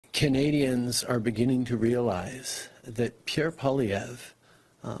Canadians are beginning to realize that Pierre Poilievre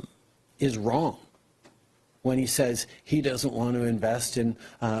is wrong when he says he doesn't want to invest in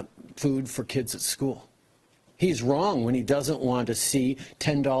food for kids at school. He's wrong when he doesn't want to see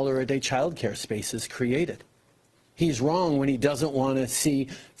 $10 a day childcare spaces created. He's wrong when he doesn't want to see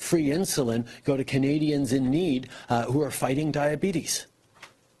free insulin go to Canadians in need who are fighting diabetes.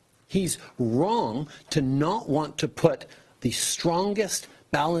 He's wrong to not want to put the strongest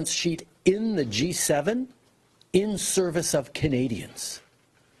balance sheet in the G7 in service of Canadians.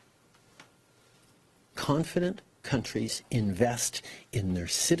 Confident countries invest in their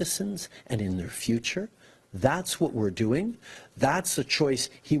citizens and in their future. That's what we're doing. That's a choice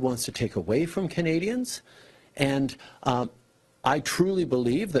he wants to take away from Canadians. And I truly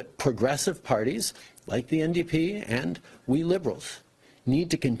believe that progressive parties like the NDP and we Liberals need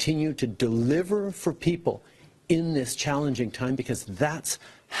to continue to deliver for people in this challenging time, because that's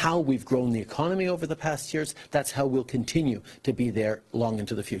how we've grown the economy over the past years. That's how we'll continue to be there long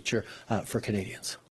into the future for Canadians.